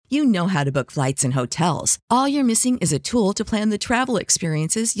You know how to book flights and hotels. All you're missing is a tool to plan the travel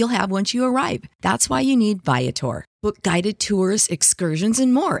experiences you'll have once you arrive. That's why you need Viator. Book guided tours, excursions,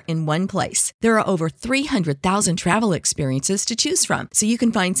 and more in one place. There are over 300,000 travel experiences to choose from, so you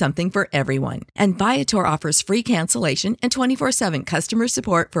can find something for everyone. And Viator offers free cancellation and 24/7 customer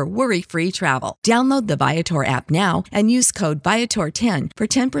support for worry-free travel. Download the Viator app now and use code Viator10 for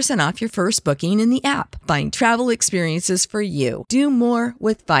 10% off your first booking in the app. Find travel experiences for you. Do more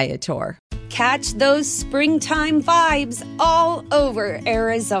with Viator. Catch those springtime vibes all over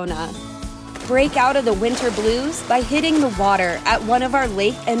Arizona. Break out of the winter blues by hitting the water at one of our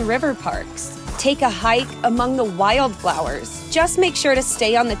lake and river parks. Take a hike among the wildflowers. Just make sure to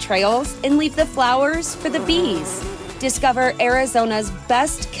stay on the trails and leave the flowers for the bees. Discover Arizona's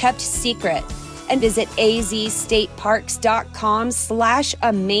best-kept secret and visit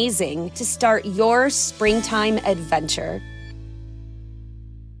azstateparks.com/amazing to start your springtime adventure.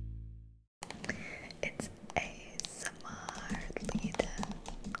 It's ASMR Lita.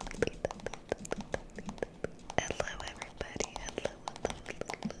 Hello everybody. Hello.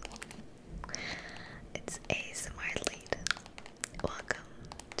 It's ASMR Lita. Welcome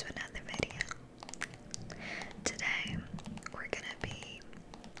to another video. Today we're gonna be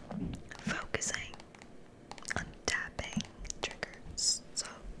focusing on tapping triggers. So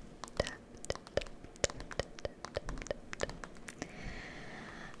tap.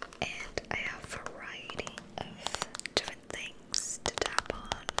 And I have a variety of different things to tap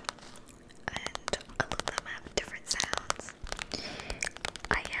on, and all of them have different sounds.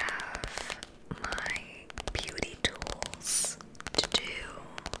 I have my beauty tools to do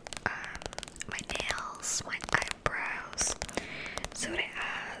my nails, my eyebrows. So it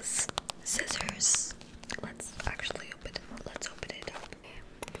has scissors. Let's open it up.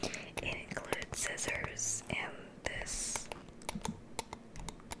 It includes scissors and this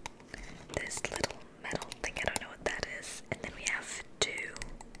little metal thing. I don't know what that is. And then we have two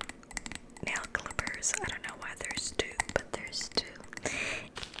nail clippers. I don't know why there's two, but there's two.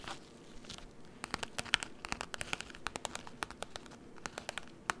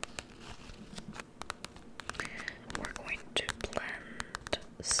 We're going to blend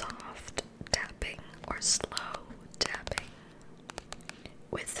soft tapping or slow tapping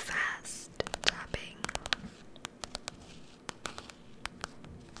with fast tapping.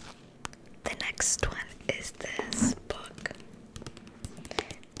 The next one is this book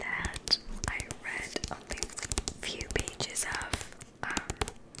that I read only a few pages of.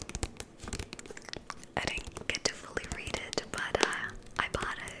 I didn't get to fully read it, but I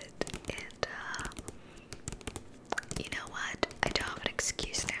bought it, and you know what? I don't have an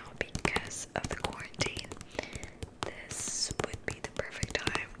excuse now because of the quarantine. This would be the perfect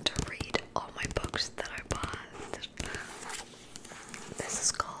time to read all my books that I bought. This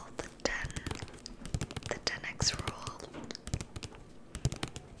is called the 10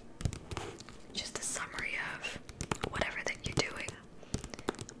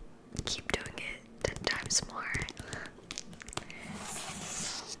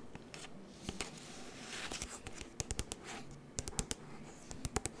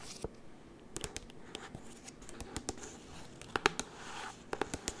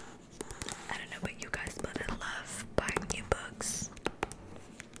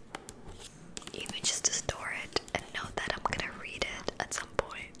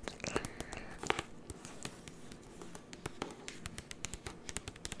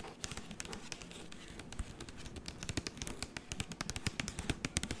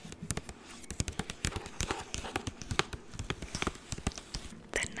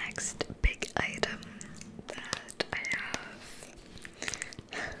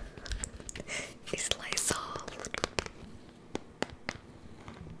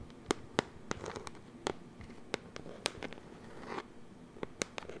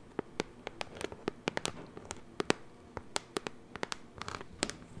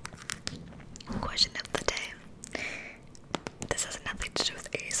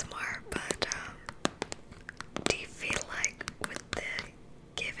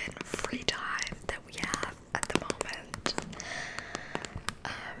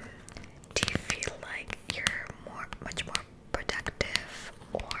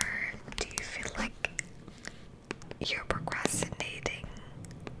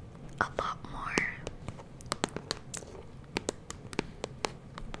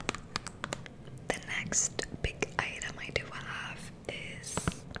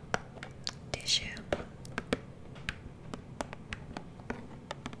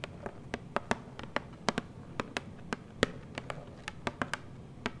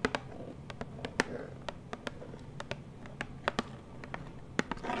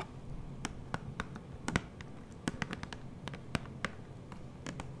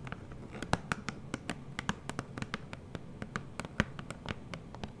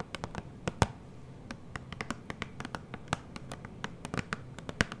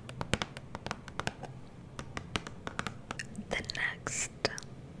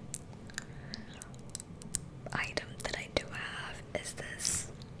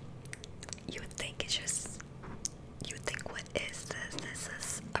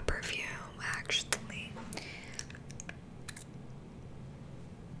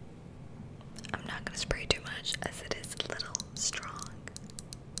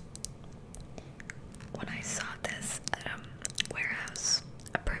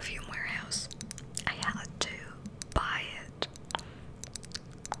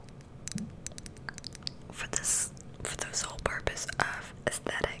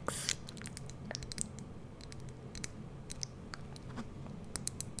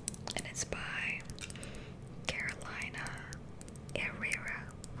 It's by Carolina Herrera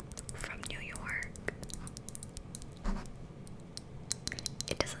from New York.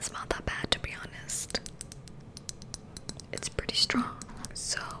 It doesn't smell that bad, to be honest. It's pretty strong,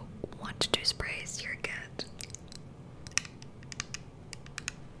 so 1 to 2 sprays, you're good.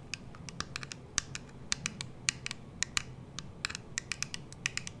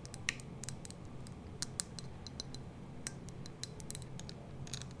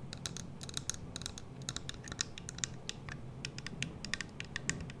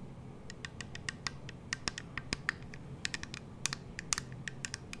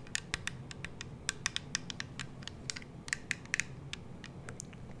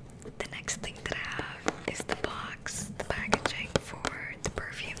 The next thing that I have is the box, the packaging for the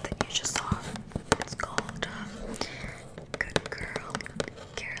perfume that you just saw. It's called Good Girl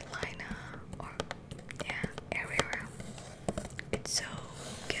Carolina, or Herrera. It's so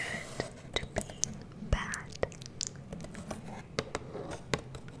good to be bad.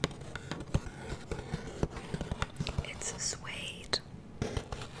 It's a suede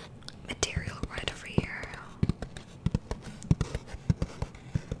material right over here.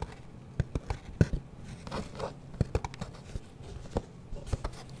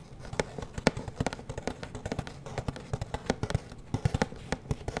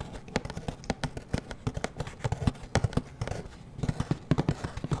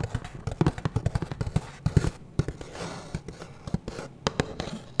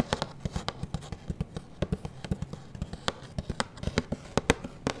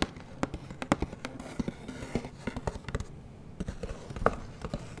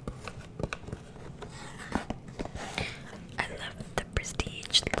 I love the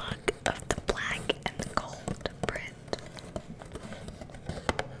prestige look of the black and the gold print.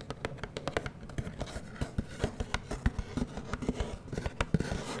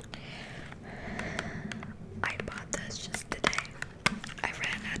 I bought this just today. I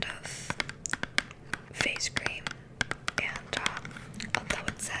ran out of face cream, and although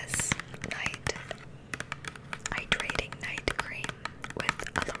it says hydrating night cream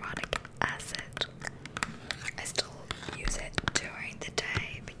with hyaluronic acid, I still use it during the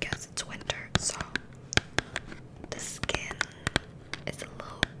day because it's winter, so the skin is a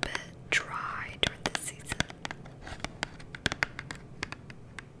little bit dry during the season.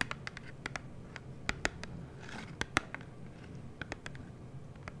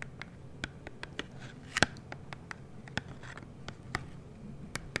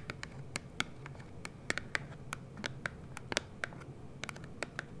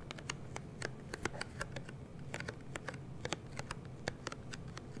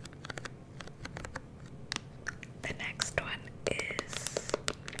 The next one is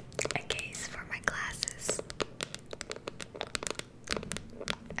a case for my glasses.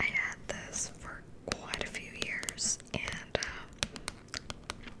 I had this for quite a few years, and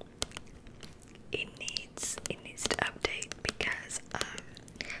it needs to update because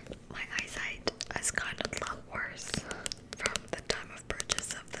my eyesight has gotten a lot worse from the time of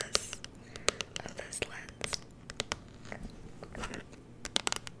purchase of this lens.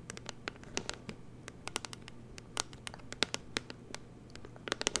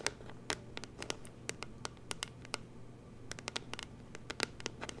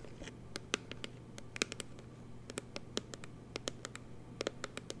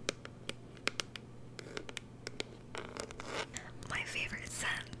 My favorite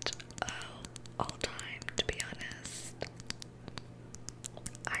scent of all time, to be honest.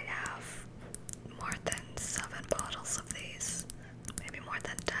 I have more than 7 bottles of these, maybe more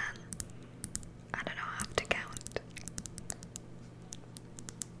than 10. I don't know, I have to count.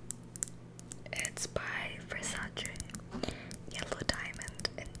 It's by Versace, Yellow Diamond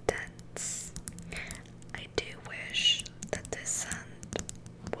Intense. I do wish that this scent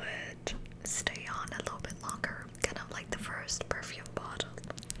would stay on a little bit longer, kind of like the first perfume bottle.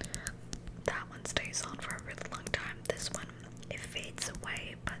 That one stays on for a really long time. This one, it fades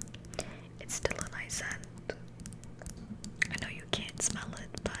away, but it's still a nice scent. I know you can't smell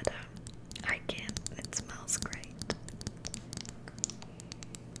it, but I can. It smells great.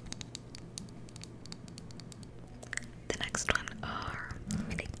 The next one are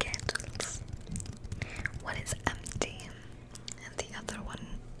mini candles. One is empty, and the other one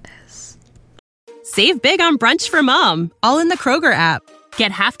is... Save big on brunch for mom, all in the Kroger app.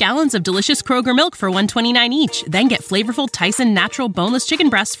 Get half gallons of delicious Kroger milk for $1.29 each. Then get flavorful Tyson natural boneless chicken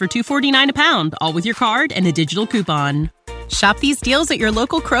breasts for $2.49 a pound, all with your card and a digital coupon. Shop these deals at your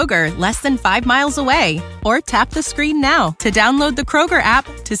local Kroger, less than 5 miles away. Or tap the screen now to download the Kroger app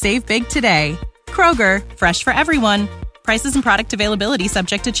to save big today. Kroger, fresh for everyone. Prices and product availability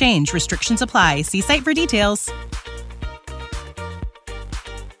subject to change. Restrictions apply. See site for details.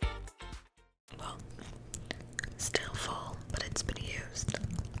 Well, still full, but it's been used.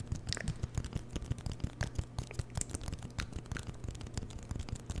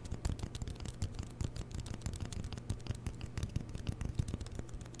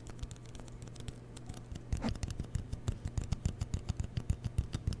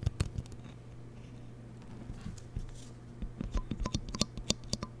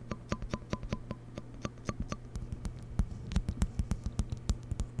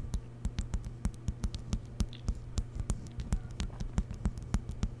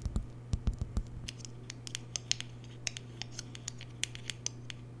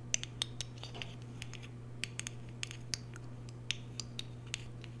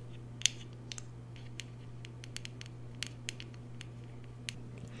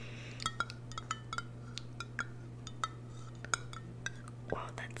 Wow,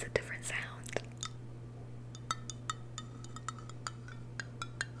 that's a different sound.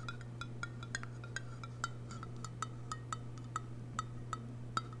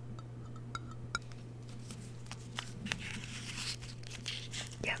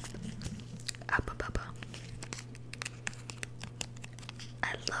 Yep. Abba.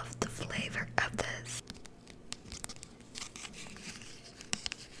 I love the flavor of this.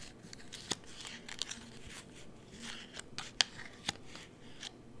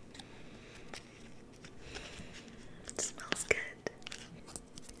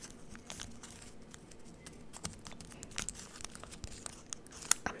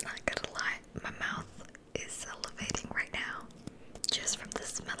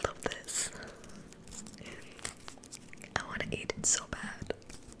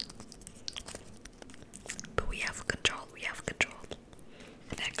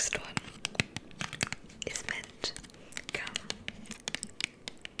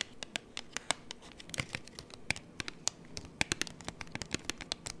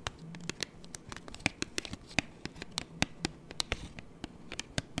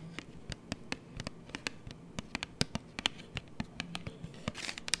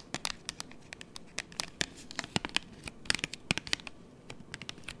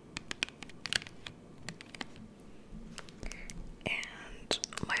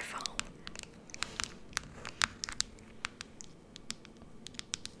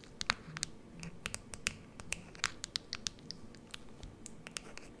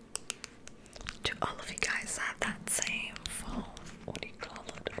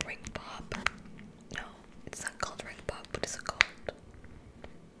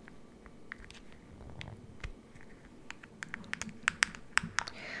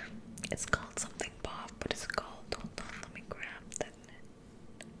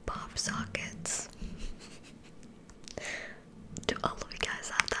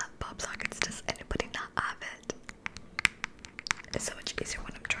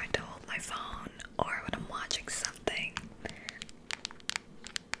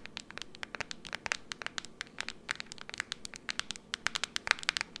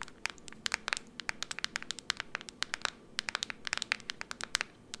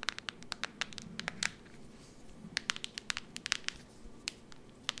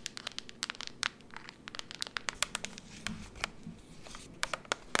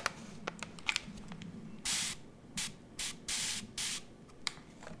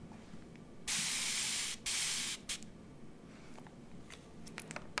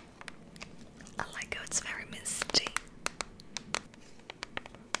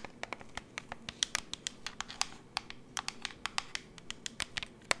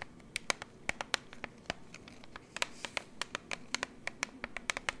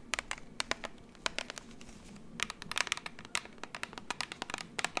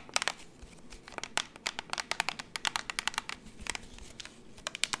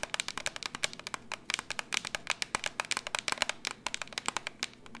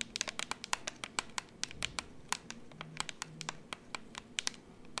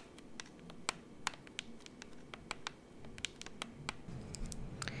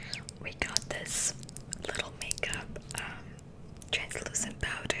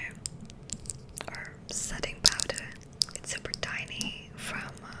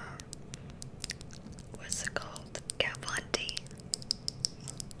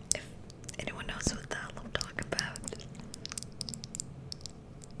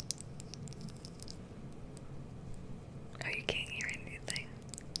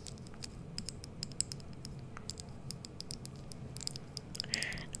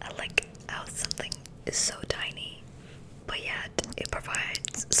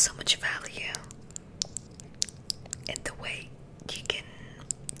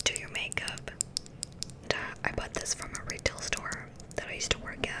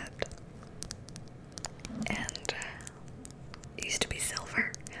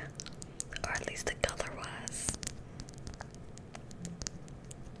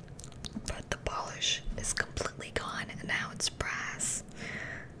 polish is completely gone and now it's brass,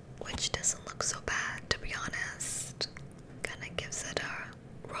 which doesn't look so bad, to be honest. Kinda gives it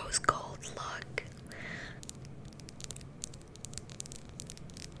a rose gold look.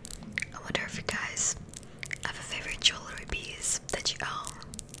 I wonder if you guys have a favorite jewelry piece that you own.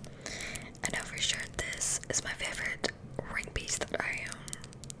 I know for sure this is my favorite ring piece that I own,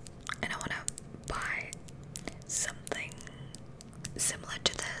 and I want to buy something similar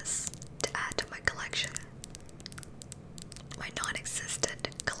to this to add to my collection, my non-existent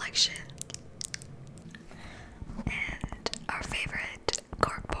collection. And our favorite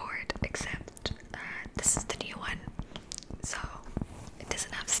corkboard, except this is the new one, so it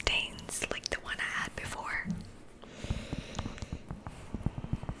doesn't have stains like the one I had before.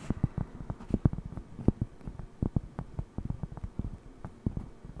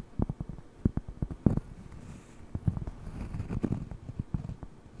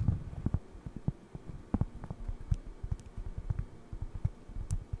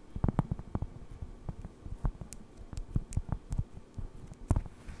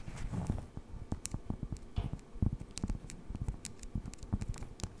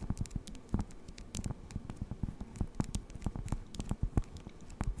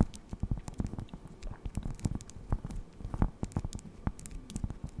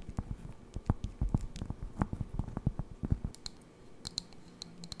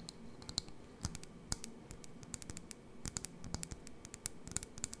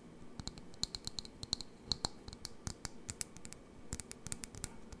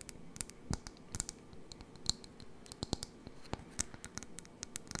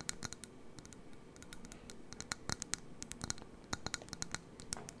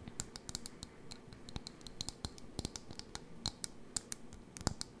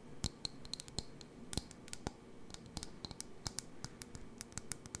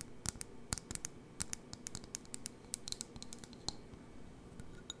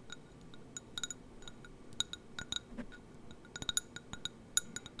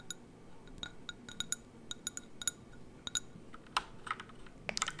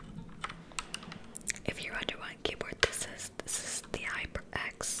 If you wonder what keyboard this is the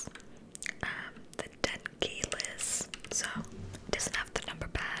HyperX, the 10 keyless, so it doesn't have the number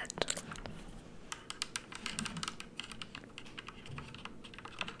pad.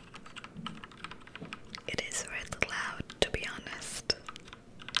 It is really loud, to be honest.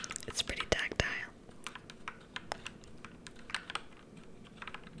 It's pretty tactile.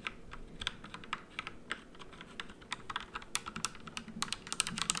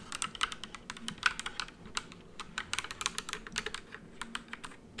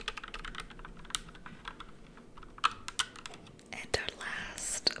 And our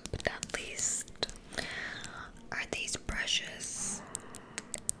last but not least are these brushes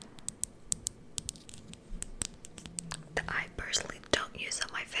that I personally don't use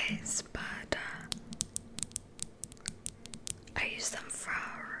on my face, but I use them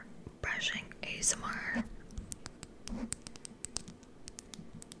for brushing ASMR.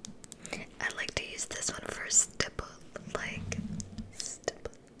 I like to use this one for stipple, like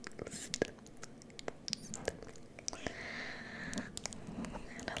stipple.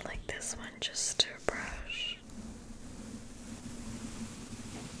 And I like this one just to brush.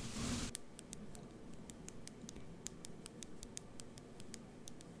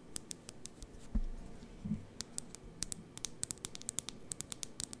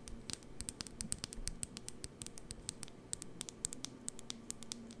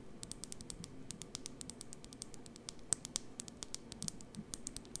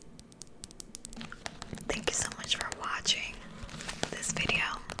 Thank you so much for watching this video.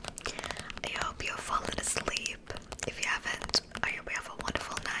 I hope you have fallen asleep. If you haven't, I hope you have a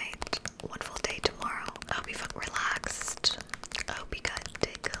wonderful night, a wonderful day tomorrow. I hope you felt relaxed. I hope you got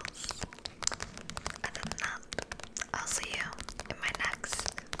tickles. Other than that, I'll see you in my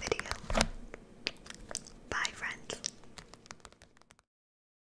next video. Bye, friends.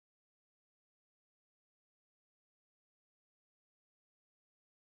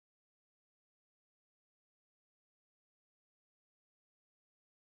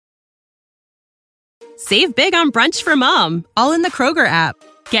 Save big on brunch for mom, all in the Kroger app.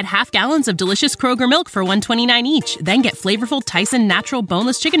 Get half gallons of delicious Kroger milk for $1.29 each. Then get flavorful Tyson natural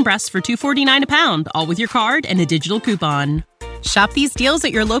boneless chicken breasts for $2.49 a pound, all with your card and a digital coupon. Shop these deals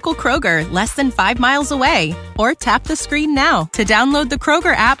at your local Kroger, less than 5 miles away. Or tap the screen now to download the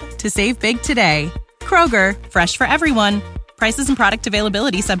Kroger app to save big today. Kroger, fresh for everyone. Prices and product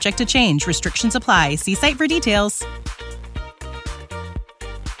availability subject to change. Restrictions apply. See site for details.